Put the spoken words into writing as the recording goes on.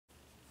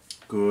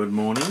Good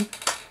morning,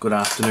 good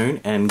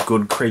afternoon, and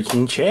good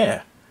creaking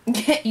chair.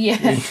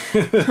 Yeah,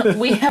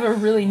 we have a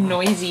really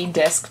noisy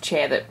desk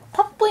chair that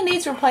probably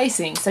needs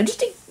replacing, so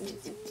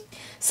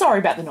sorry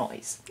about the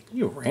noise.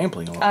 You're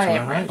rambling a lot I tonight,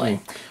 am aren't rambling.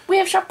 you? We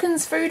have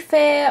Shopkins Food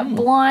Fair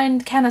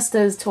Blind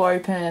canisters to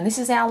open. This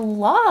is our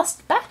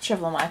last batch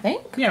of them, I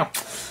think. Yeah.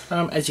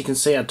 As you can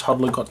see, our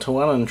toddler got to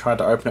one and tried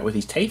to open it with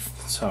his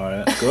teeth,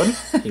 so that's good.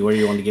 Where do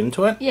you want to get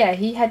into it? Yeah,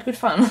 he had good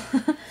fun.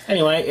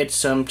 Anyway,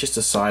 it's just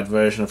a side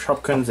version of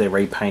Shopkins. They're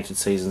repainted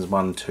seasons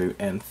 1, 2,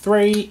 and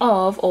 3.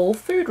 Of all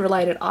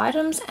food-related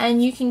items,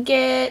 and you can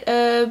get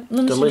a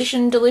limited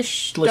edition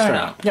Delish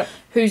donut. Yep.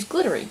 Who's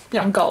glittery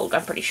Yep. and gold,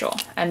 I'm pretty sure,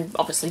 and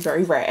obviously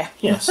very rare.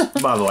 Yes.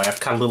 By the way, I've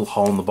cut a little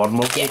hole in the bottom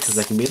of them because Yes.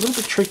 they can be a little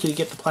bit tricky to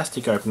get the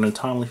plastic open in a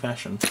timely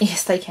fashion.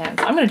 Yes, they can.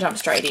 I'm going to jump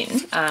straight in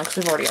because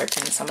we've already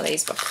opened some of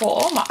these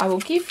before. I will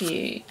give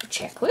you a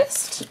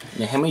checklist.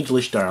 Now, how many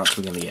Delish donuts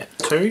are we going to get?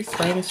 2,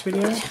 3 in this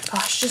video?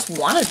 Gosh, just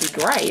one would be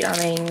great. I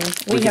mean,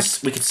 We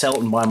could sell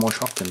it and buy more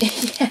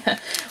Shopkins. yeah,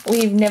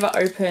 we've never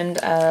opened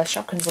a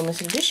Shopkins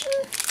limited edition.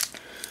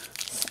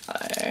 So,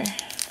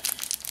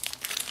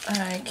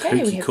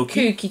 okay, we have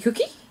Kooky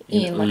Cookie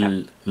in like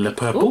a Le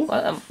purple. Ooh,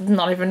 I'm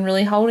not even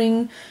really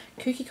holding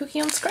Kooky Cookie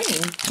on screen.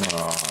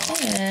 Oh,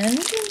 And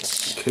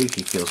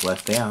Kooky feels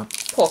left out.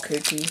 poor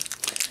Kooky.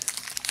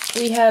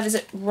 We have, is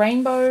it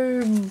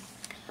Rainbow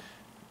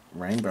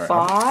Rainbow.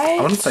 Bite?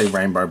 I wouldn't say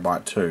Rainbow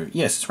Bite too.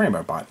 Yes, it's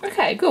Rainbow Bite.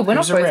 Okay, good. We're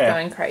not These are both rare.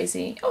 going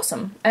crazy.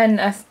 Awesome. And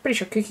I'm pretty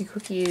sure Kooky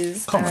Cookie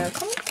is Common.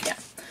 common. Yeah.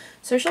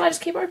 So shall I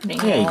just keep opening?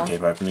 Yeah, you or- can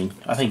keep opening.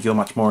 I think you're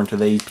much more into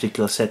these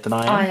particular set than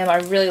I am. I am. I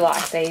really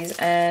like these,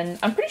 and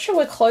I'm pretty sure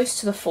we're close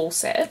to the full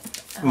set.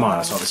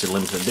 Minus obviously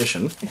limited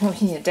edition.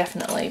 Yeah,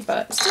 definitely,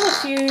 but still a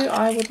few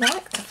I would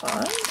like to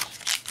find.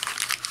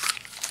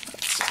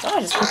 I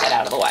just put that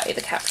out of the way,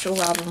 the capsule,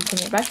 rather than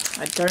putting it back.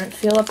 I don't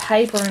feel a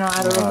paper in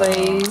either of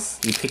these.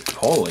 You picked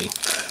poorly.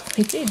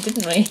 We did,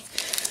 didn't we?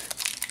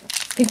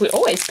 I think we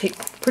always pick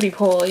pretty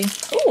poorly.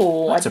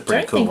 Ooh, That's I a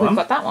pretty don't cool think one. we've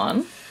got that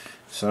one.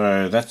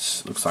 So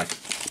that's looks like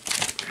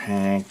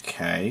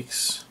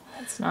pancakes.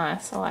 That's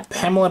nice. I like that.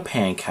 Pamela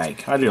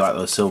Pancake. I do like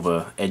the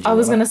silver edge. I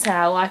was going to say,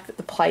 I like that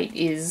the plate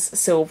is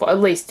silver, at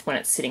least when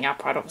it's sitting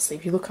upright. Obviously,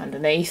 if you look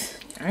underneath,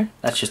 you know.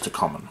 That's just a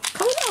common.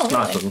 Common, oh, Nice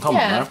really? looking common,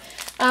 Yeah. though.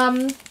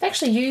 They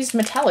actually used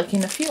metallic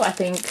in a few, I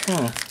think,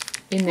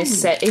 in this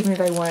set, even if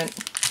they weren't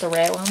the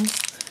rare ones.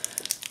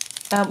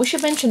 We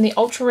should mention the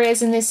ultra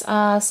rares in this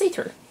are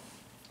see-through,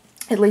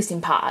 at least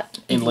in part.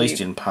 At least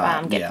in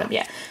part, get yeah. them,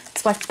 yeah.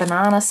 It's like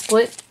banana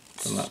split.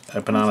 A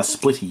banana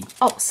splitty.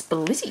 Oh,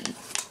 splitty.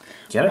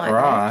 Get it My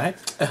right.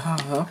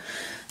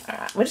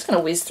 Alright, we're just going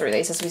to whiz through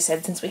these, as we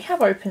said, since we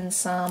have opened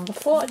some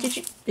before. Did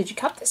you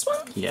cut this one?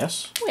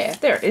 Yes. Where?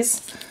 There it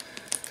is.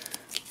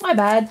 My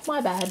bad,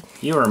 my bad.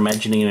 You were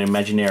imagining an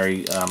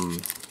imaginary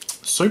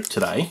soup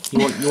today. You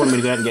wanted me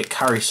to go out and get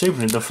curry soup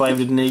and the flavour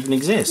didn't even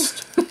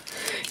exist.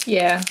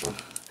 Yeah.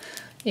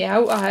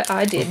 Yeah,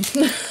 I did.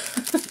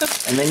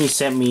 And then you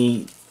sent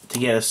me to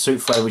get a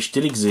soup flavour which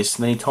did exist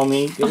and then you told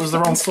me it was the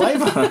wrong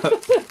flavour.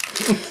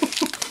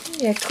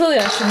 Yeah, clearly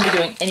I shouldn't be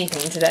doing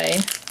anything today.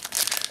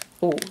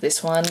 Oh,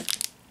 this one.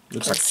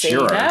 Looks Let's like see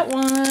churro. that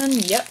one.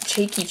 Yep,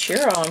 cheeky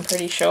churro, I'm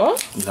pretty sure.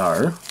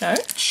 No. No?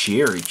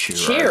 Cheery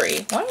churro.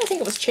 Cheery. Why do I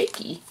think it was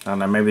cheeky? I don't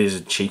know, maybe there's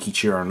a cheeky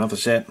churro on another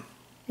set.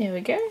 There we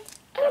go.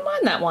 I don't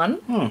mind that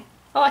one.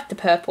 I like the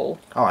purple.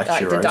 I like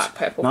churros. the dark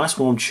purple. Nice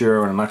warm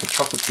churro and like a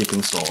chocolate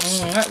dipping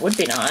sauce. That would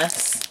be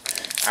nice.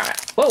 Alright,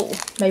 whoa.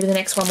 Maybe the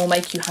next one will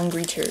make you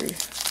hungry too.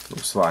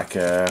 Looks like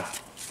a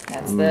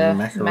That's the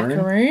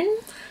macaroon.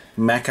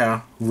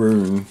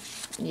 macaroon.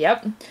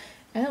 Yep.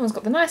 And that one's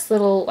got the nice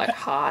little like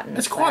heart and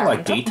It's a quite flower like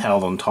on top.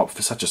 detailed on top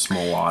for such a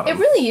small item. It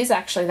really is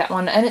actually, that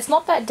one, and it's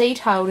not that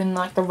detailed in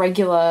like the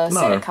regular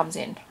set No. it comes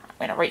in.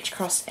 I'm gonna reach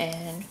across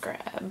and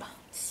grab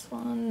this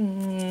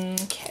one.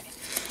 Okay.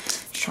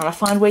 Just trying to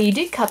find where you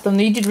did cut them.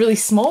 You did really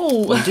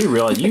small. You do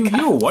realise you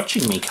were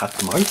watching me cut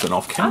them open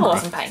off I camera.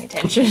 wasn't paying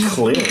attention.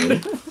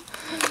 Clearly.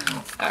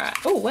 Alright.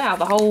 Oh wow,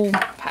 the whole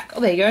pack. Oh,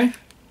 there you go.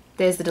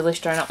 There's the delish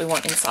donut we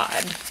want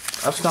inside.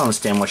 I just don't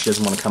understand why she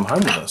doesn't want to come home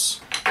with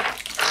us.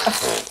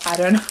 I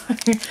don't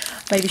know.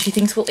 Maybe she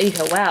thinks we'll eat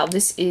her. Wow,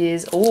 this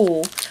is...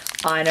 Oh,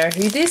 I know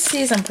who this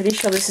is. I'm pretty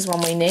sure this is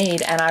one we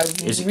need. And I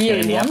Is it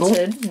really candy apple?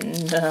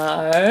 wanted...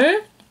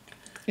 No.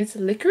 It's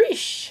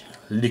licorice.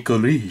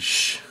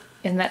 Licorice.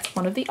 And that's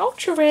one of the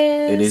ultra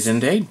rares. It is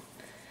indeed.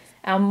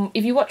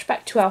 If you watch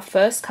back to our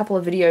first couple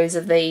of videos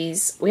of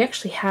these, we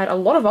actually had a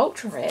lot of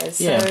ultra rares.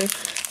 Yeah. So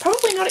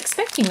probably not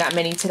expecting that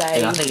many today.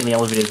 And I think in the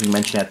other videos we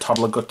mentioned our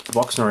toddler got to the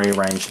box and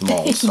rearranged them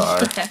all, so...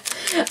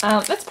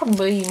 That's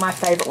probably my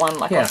favourite one,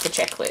 like Yeah. off the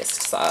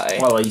checklist. So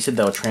Well, you said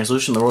they were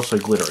translucent, they're also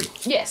glittery.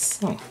 yes,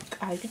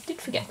 I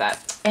did forget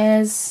that.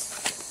 As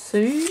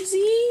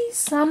Susie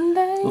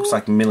Sunday. Looks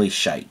like Millie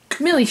Shake.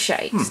 Millie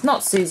Shakes,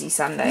 not Susie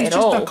Sunday at Just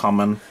all. not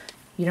common.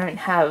 You don't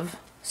have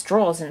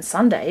straws in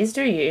Sundays,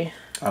 do you?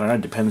 I don't know,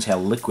 depends how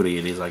liquidy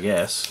it is, I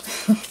guess.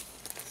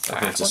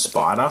 If it's a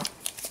spider.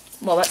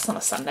 Well, that's not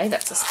a sundae,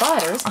 that's a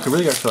spider, isn't I it? could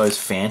really go for those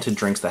Fanta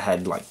drinks they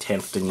had like 10,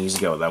 15 years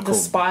ago. They were The called...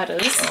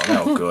 spiders. Oh,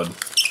 they were good.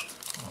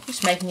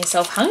 Just making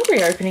yourself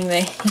hungry opening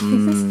these.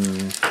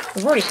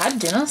 We've already had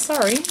dinner,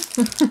 sorry.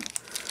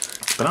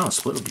 Banana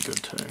split would be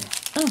good too.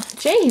 Oh,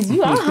 jeez,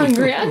 you are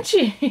hungry, aren't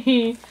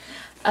you?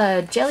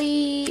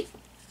 Jelly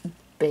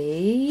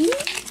bee?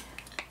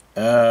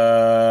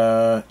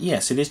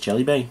 Yes, it is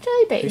Jelly Bee.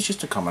 Jelly bee. It's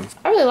just a common.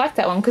 I really like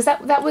that one because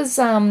that was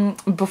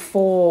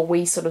before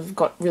we sort of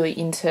got really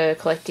into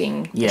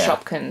collecting the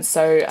Shopkins.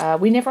 So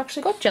we never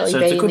actually got Jelly So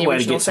bee it's a in good the way to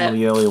original get some set. of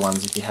the earlier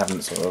ones if you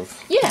haven't sort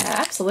of... Yeah,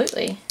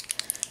 absolutely.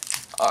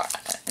 Alright.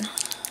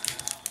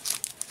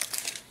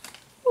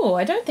 Oh,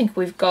 I don't think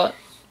we've got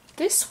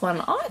this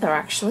one either,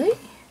 actually.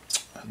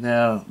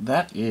 Now,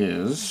 that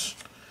is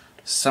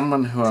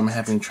someone who I'm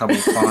having trouble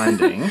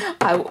finding.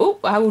 I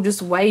will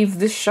just wave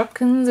this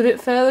Shopkins a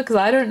bit further because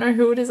I don't know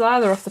who it is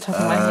either off the top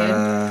of my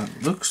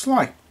head. Looks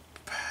like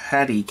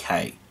patty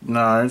cake.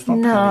 No, it's not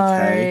No,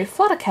 patty cake.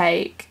 flutter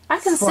cake. I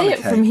can see Flutter it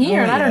from cake. here,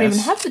 Oh, and I don't even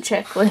yes. have the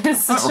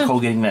checklist. I don't recall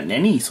getting that in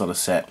any sort of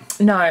set.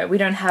 No, we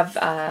don't have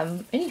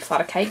any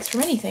flutter cakes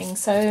from anything,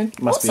 so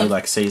Must awesome. be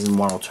like season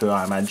 1 or 2,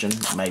 I imagine.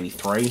 Maybe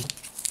 3.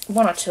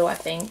 1 or 2, I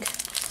think.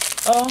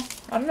 Oh,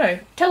 I don't know.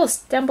 Tell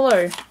us down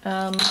below.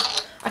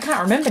 I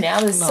can't remember now.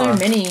 There's so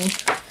many.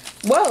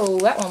 Whoa,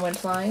 that one went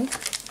flying.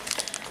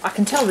 I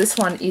can tell this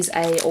one is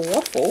a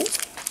waffle,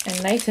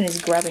 and Nathan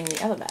is grabbing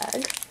the other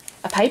bag.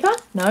 A paper?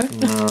 No.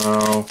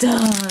 No.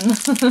 Done.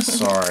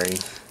 Sorry.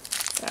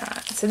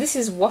 Alright, so this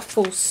is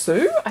waffle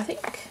sue, I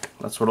think.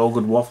 That's what all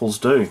good waffles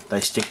do. They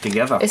stick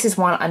together. This is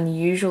one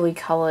unusually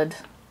coloured.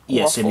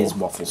 Yes, waffle. it is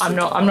waffle soup. I'm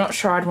not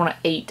sure I'd want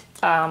to eat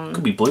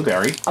Could be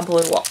blueberry. a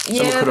blue waffle.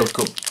 Someone Yeah, could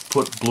have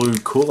put blue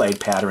Kool-Aid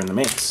powder in the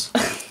mix.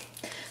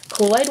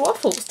 Kool-Aid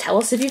waffles. Tell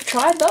us if you've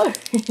tried those.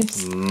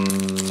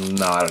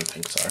 No, I don't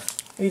think so.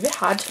 It'd be a bit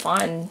hard to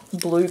find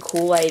blue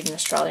Kool-Aid in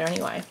Australia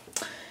anyway.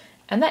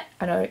 And that,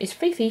 I know, is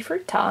Fifi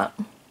Fruit Tart.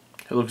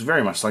 It looks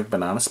very much like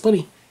banana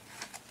splitty.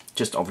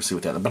 Just obviously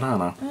without the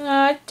banana.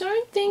 I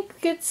don't think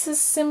it's as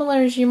similar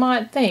as you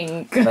might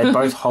think. They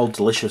both hold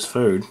delicious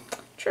food.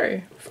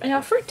 True.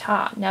 Now, Fruit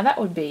Tart. Now, that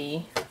would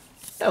be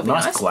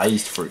Nice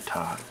glazed fruit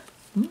tart.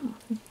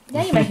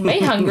 Now you're making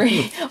me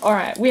hungry.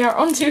 Alright, we are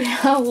on to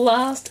our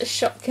last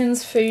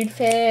Shopkins Food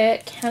Fair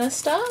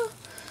canister.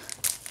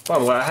 By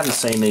the way, I haven't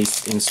seen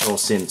these in store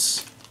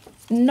since.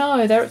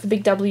 No, they're at the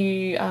Big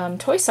W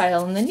toy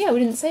sale, and then, yeah, we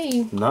didn't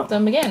see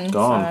them again.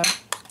 Gone. So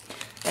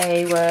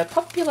they were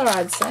popular,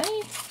 I'd say.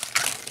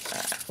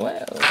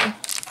 Well,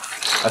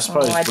 I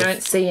suppose. I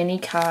don't see any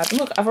card.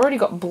 Look, I've already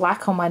got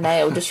black on my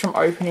nail just from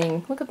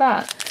opening. Look at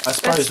that. I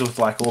suppose with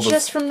like all the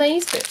Just from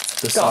these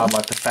bits. side,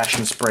 like the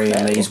fashion spree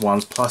and these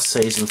ones, plus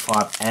season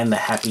 5 and the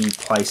happy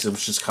places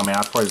which just come out.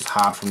 I suppose it's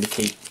hard for them to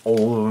keep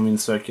all of them in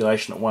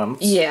circulation at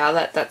once. Yeah,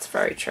 that's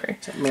very true.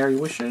 Is that Merry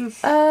Wishes?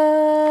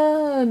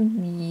 Yes.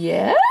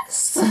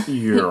 Yeah.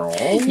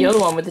 You're the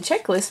one with the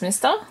checklist,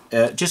 mister.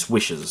 Just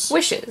Wishes.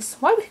 Wishes.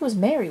 Why do you think it was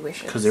Merry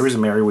Wishes? Because there is a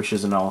Merry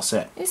Wishes in our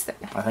set. Is there?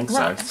 I think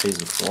Right. so.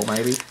 Season 4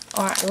 maybe.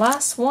 Alright,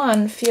 last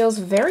one feels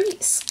very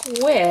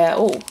square.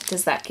 Oh,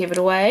 does that give it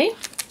away?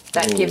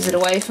 That gives it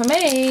away for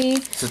me.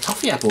 It's a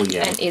toffee apple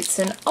again. And it's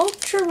an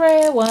ultra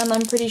rare one,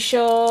 I'm pretty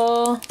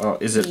sure. Oh,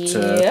 is it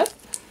Yep.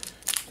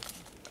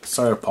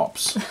 Soda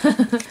Pops?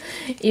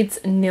 It's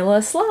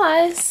Nilla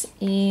Slice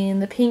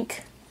in the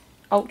pink,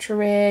 ultra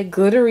rare,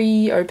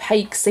 glittery,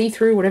 opaque,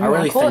 see-through, whatever I you want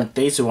really to call think it.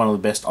 these are one of the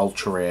best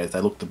ultra rares. They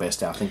look the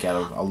best, I think, out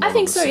of a lot I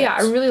think of the so, yeah.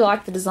 I sets. really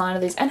like the design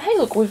of these. And hey,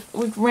 look, we've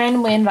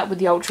randomly ended up with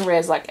the ultra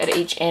rares like at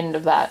each end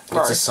of that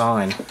row. It's a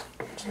sign.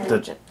 I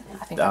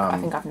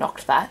think I've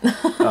knocked that.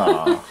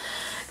 Oh.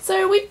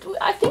 So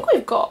I think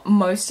we've got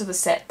most of the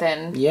set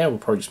then. Yeah, we're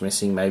probably just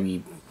missing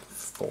maybe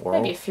 4.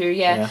 Maybe a few,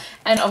 yeah.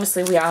 And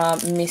obviously we are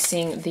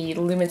missing the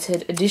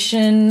limited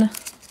edition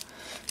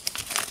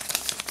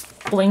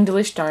Bling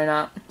Delish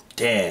donut.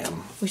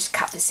 Damn. We just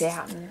cut this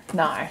out and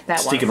no, that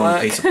Stick it won't on a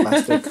work. piece of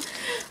plastic.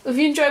 If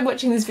you enjoyed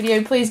watching this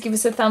video, please give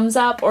us a thumbs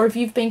up, or if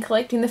you've been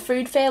collecting the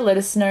food fair, let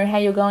us know how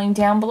you're going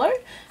down below.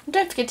 And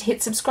don't forget to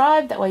hit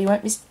subscribe, that way you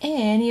won't miss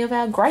any of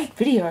our great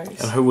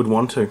videos. And who would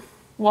want to?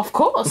 Well, of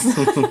course.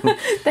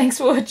 Thanks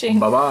for watching.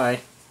 Bye-bye.